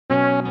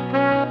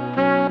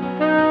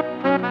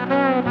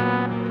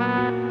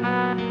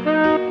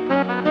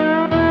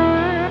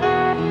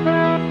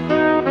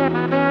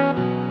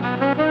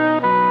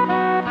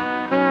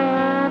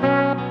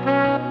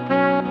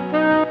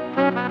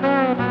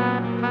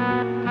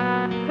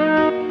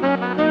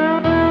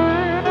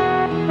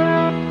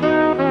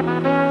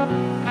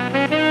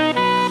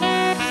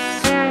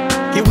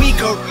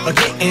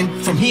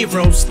fighting from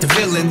heroes to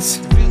villains.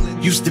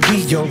 Used to be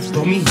yo,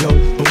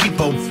 Romeo, but we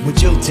both were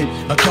jilted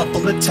a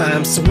couple of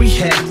times, so we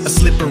had a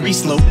slippery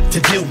slope to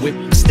deal with.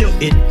 Still,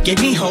 it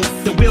gave me hope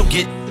that we'll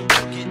get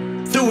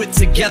through it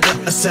together.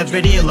 A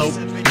severed earlobe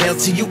nailed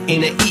to you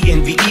in an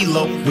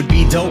ENVE would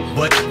be dope,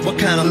 but what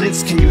kind of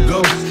lengths can you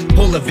go?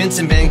 Pull a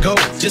Vincent Van Gogh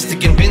just to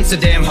convince a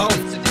damn hoe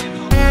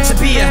to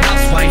be a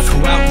housewife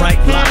who outright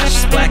lies.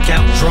 She's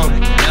blackout drunk,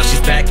 now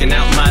she's backing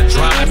out my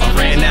drive. I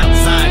ran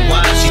outside,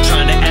 why? She's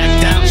trying to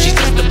act out, she's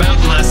just about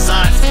my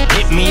size.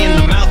 Hit me in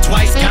the mouth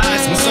twice,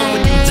 guys. When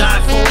someone you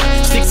die for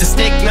sticks a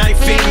steak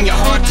knife in your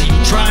heart, do you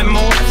try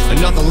more?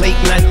 Another late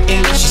night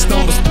in, she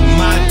stumbles through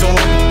my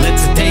door,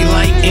 lets the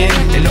daylight in,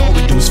 and all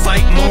we do is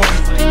fight more.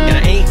 And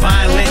I ain't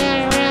violent.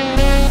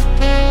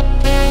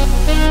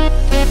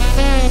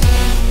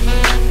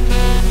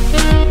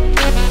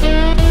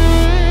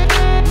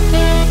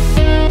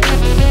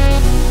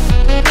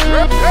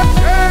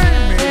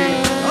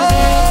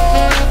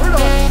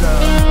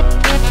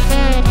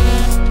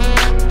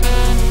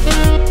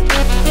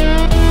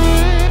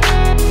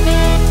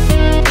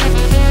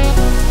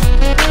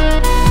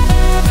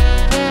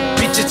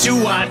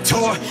 I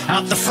tore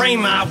out the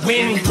frame, I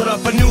win, put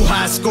up a new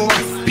high score,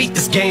 beat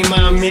this game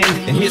I'm in,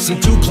 and here's some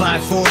to apply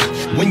for.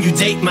 When you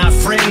date my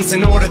friends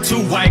in order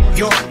to wipe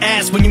your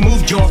ass, when you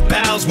moved your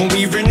bowels, when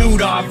we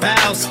renewed our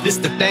vows, this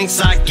the thanks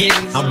I get.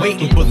 I'm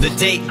waiting for the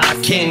day I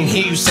can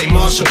hear you say,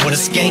 Marshall, what a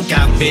skank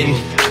I've been.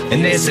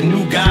 And there's a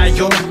new guy,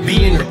 you're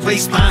being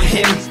replaced by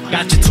him.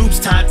 Got your tubes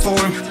tied for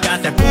him,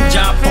 got that boob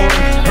job for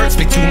him. Hurts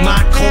me to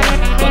my core,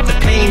 but the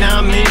pain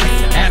I'm in.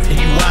 After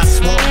you I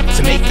swore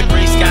to make the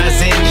gray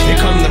skies in. Here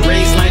come the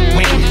rays like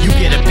wind, you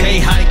get a pay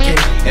hike in.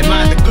 Am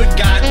I the good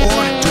guy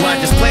or do I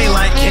just play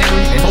like him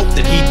and hope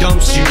that he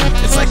dumps you?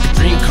 It's like a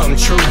dream come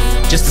true,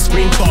 just to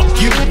scream fuck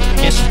you.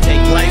 Guess you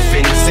take life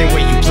in the same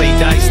way you play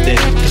dice then,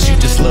 cause you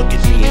just look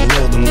at me and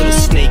roll them little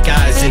snake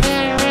eyes in.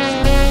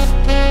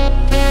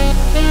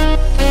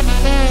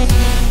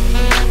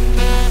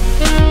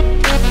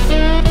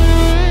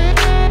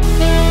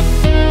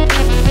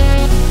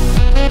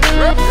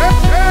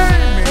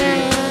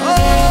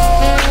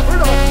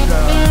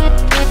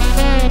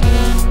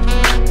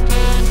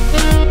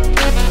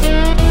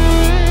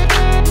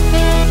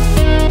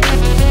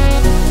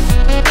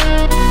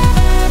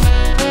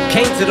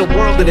 To the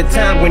world at a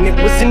time when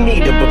it was in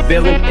need of a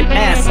villain, an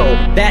asshole.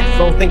 That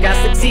don't think I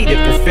succeeded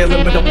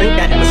fulfilling, but don't think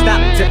I ever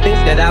stopped to think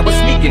that I was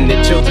speaking to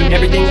children.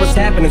 Everything was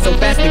happening so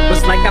fast, it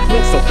was like I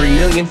blinked. So 3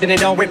 million, then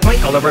it all went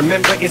blank. All I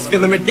remember is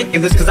feeling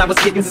ridiculous, cause I was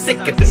getting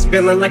sick of this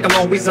feeling like I'm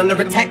always under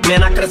attack.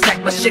 Man, I could've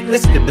stacked my shit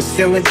listed, but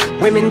still in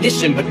women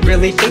dishing, but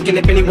really thinking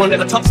if anyone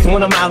ever talks to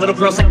one of my little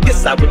girls like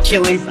this, I would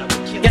kill him.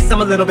 Guess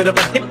I'm a little bit of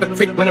a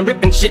hypocrite when I'm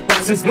ripping shit.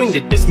 But since when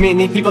did this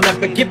many people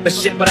ever give a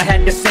shit? What I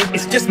had to say,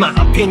 it's just my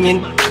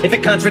opinion. If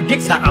it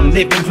contradicts how I'm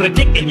living, put a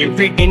dick in your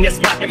reading. That's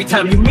why every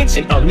time you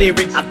mention a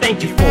lyric, I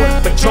thank you for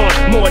it, but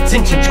drawing more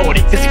attention toward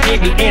it, cause it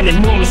gave me an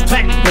enormous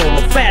platform.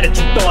 I'm flattered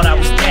you thought I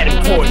was that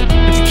important,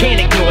 but you can't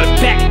ignore the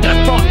fact that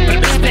I fought for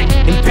the respect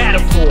and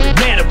battle for it.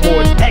 Mad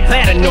aboard, act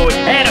glad annoyed.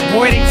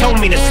 Attaboy, they told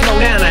me to slow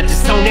down, I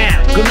just zone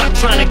out. Good luck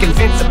trying to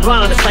convince a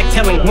blonde, it's like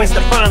telling Gwen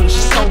Stefani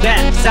she sold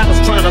out. Cause I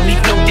was trying to leave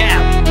no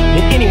doubt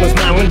in anyone's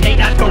mind one day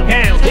I'd go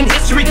down in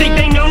history, think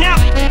they know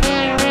now.